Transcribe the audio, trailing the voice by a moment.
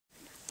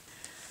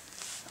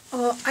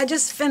Well, I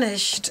just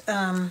finished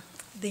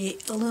The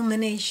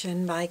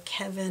Illumination by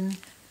Kevin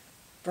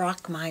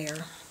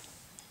Brockmeier.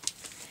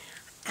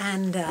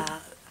 And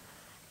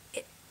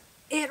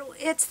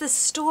it's the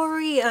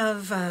story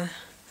of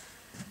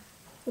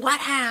what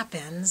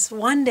happens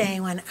one day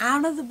when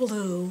out of the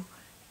blue,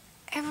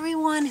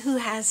 everyone who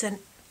has a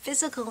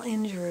physical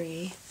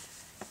injury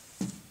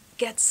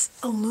gets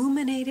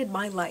illuminated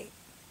by light.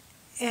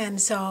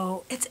 And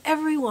so it's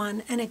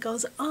everyone, and it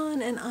goes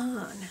on and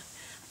on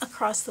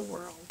across the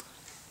world.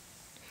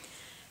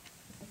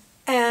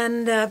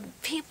 And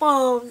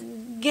people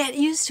get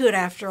used to it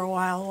after a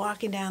while,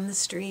 walking down the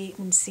street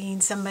and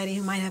seeing somebody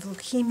who might have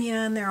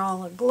leukemia and they're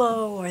all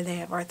aglow, or they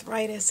have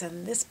arthritis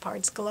and this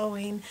part's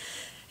glowing,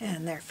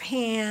 and their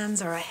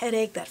hands, or a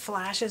headache that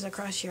flashes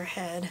across your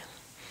head.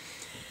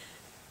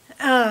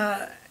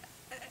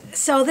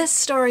 So this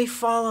story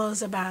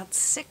follows about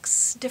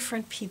 6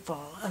 different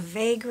people: a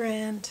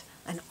vagrant,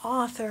 an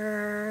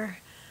author,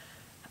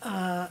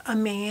 a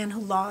man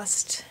who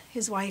lost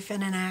his wife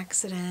in an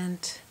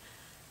accident,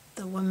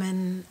 the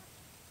woman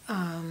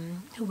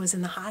who was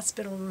in the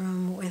hospital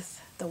room with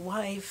the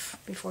wife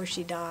before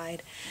she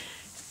died.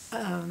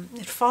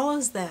 It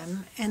follows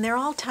them, and they're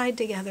all tied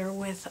together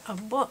with a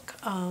book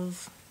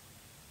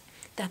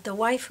that the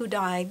wife who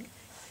died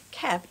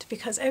kept,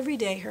 because every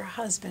day her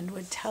husband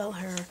would tell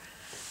her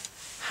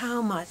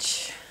how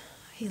much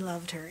he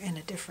loved her in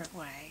a different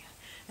way.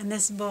 And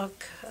this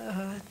book,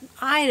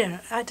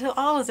 to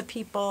all of the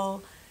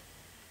people,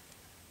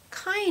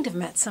 kind of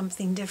meant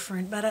something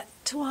different, but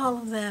to all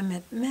of them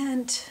it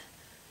meant,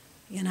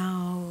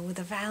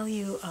 the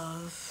value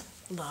of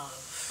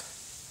love.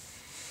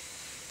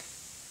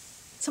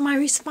 So my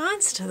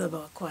response to the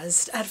book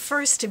was at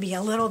first to be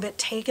a little bit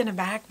taken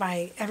aback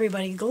by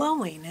everybody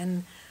glowing,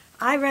 and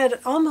I read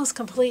almost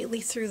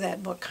completely through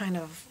that book kind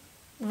of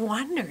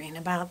wondering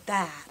about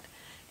that,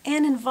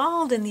 and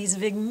involved in these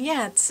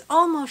vignettes,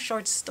 almost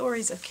short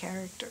stories of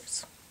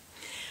characters.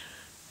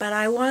 But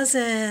I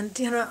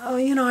wasn't,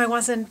 I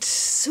wasn't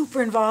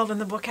super involved in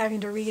the book, having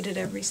to read it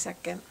every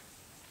second.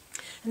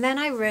 And then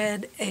I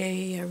read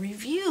a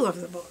review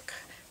of the book.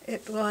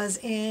 It was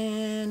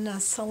in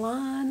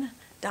Salon.com,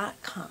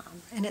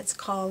 and it's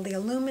called The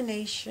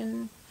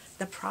Illumination,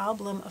 The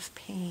Problem of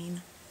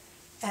Pain,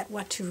 at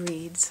What to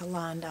Read,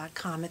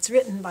 Salon.com. It's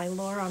written by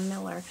Laura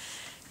Miller.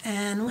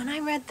 And when I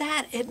read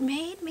that, it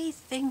made me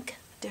think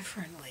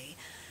differently.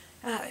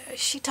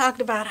 She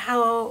talked about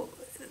how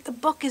the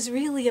book is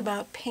really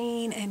about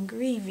pain and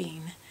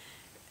grieving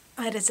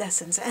at its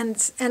essence.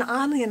 And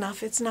oddly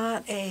enough, it's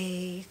not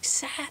a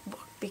sad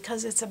book,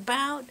 because it's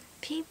about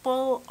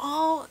people,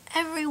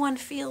 everyone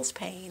feels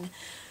pain.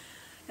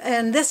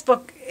 And this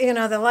book,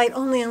 the light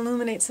only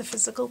illuminates the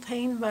physical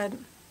pain, but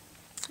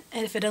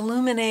if it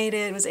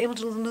was able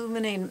to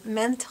illuminate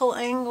mental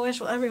anguish,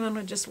 well, everyone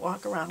would just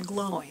walk around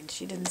glowing.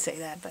 She didn't say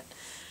that, but,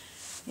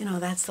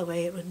 that's the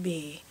way it would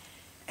be.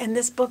 And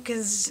this book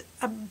is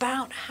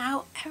about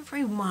how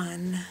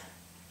everyone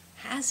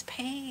has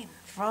pain,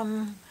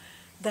 from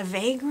the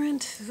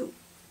vagrant to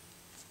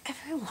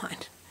everyone.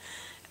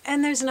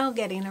 And there's no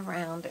getting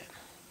around it.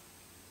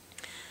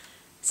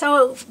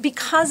 So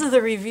because of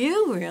the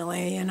review,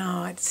 really,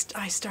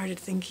 I started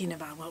thinking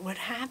about what would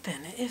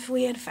happen if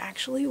we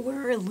actually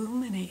were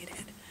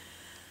illuminated.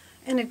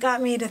 And it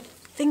got me to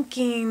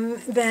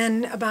thinking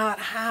then about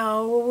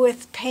how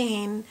with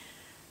pain,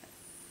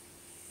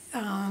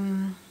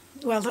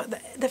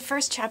 the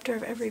first chapter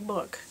of every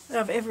book,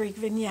 of every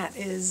vignette,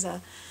 is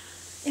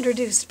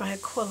introduced by a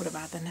quote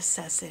about the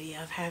necessity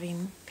of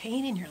having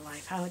pain in your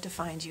life, how it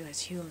defines you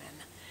as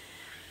human.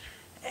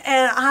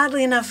 And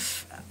oddly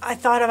enough, I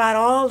thought about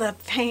all the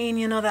pain,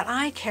 that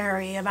I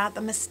carry, about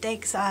the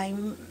mistakes I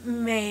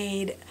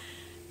made,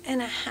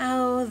 and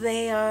how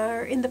they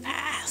are in the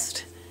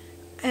past.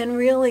 And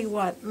really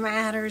what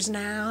matters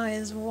now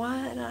is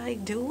what I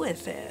do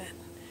with it.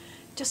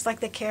 Just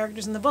like the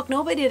characters in the book,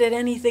 nobody did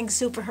anything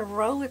super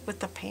heroic with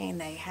the pain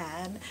they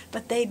had,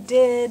 but they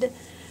did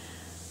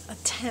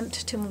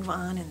attempt to move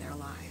on in their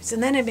lives.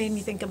 And then it made me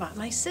think about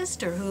my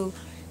sister, who,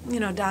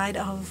 died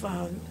of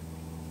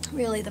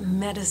really the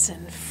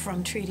medicine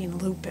from treating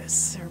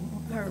lupus.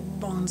 Her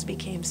bones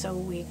became so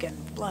weak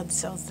and blood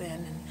so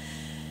thin,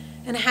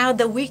 and how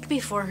the week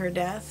before her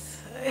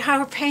death, how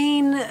her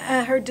pain,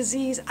 her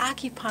disease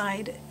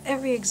occupied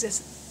every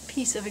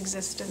piece of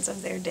existence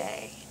of their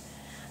day.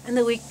 And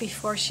the week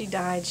before she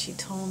died, she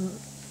told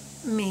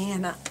me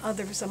and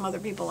some other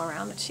people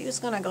around that she was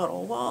going to go to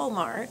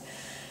Walmart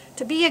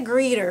to be a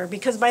greeter,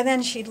 because by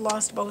then she'd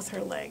lost both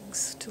her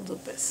legs to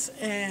lupus,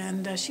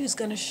 and she was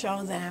going to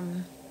show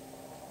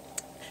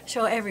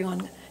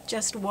everyone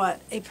just what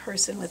a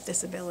person with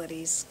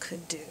disabilities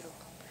could do.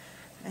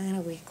 And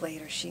a week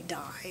later, she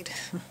died.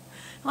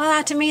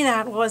 Well, to me,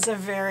 that was a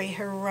very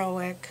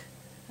heroic,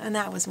 and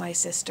that was my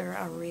sister,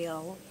 a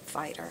real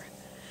fighter.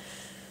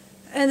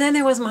 And then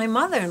there was my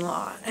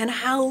mother-in-law, and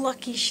how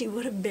lucky she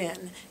would have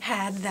been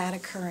had that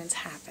occurrence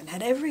happened,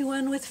 had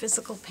everyone with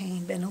physical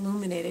pain been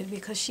illuminated,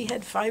 because she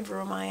had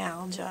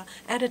fibromyalgia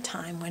at a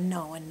time when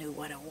no one knew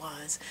what it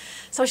was.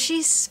 So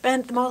she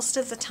spent most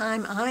of the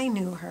time I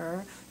knew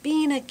her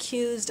being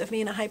accused of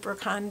being a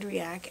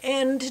hypochondriac,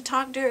 and to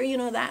talk to her, you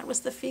know, that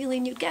was the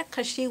feeling you'd get,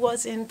 because she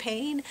was in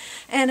pain,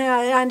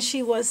 and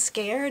she was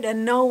scared,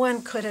 and no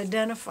one could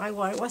identify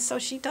what it was, so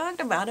she talked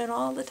about it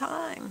all the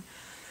time.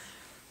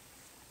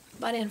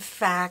 But in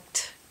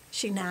fact,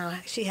 she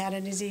had a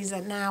disease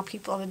that now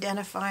people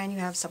identify, and you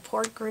have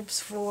support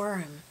groups for,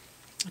 and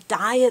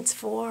diets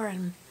for,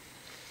 and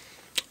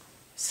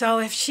so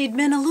if she'd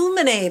been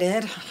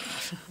illuminated,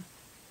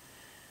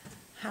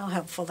 how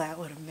helpful that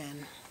would have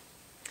been.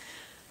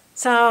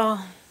 So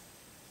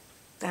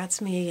that's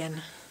me,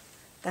 and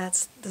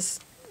that's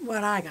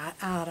what I got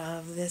out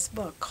of this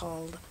book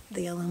called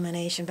The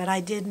Illumination. But I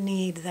did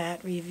need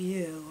that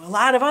review. A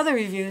lot of other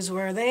reviews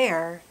were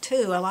there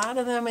too. A lot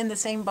of them in the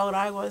same boat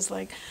I was,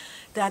 like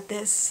that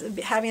this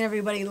having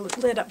everybody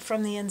lit up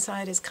from the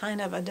inside is kind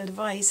of a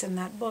device in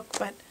that book.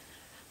 But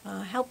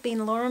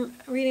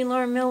reading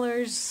Laura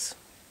Miller's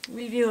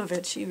review of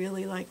it, she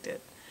really liked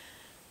it.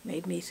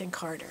 Made me think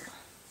harder.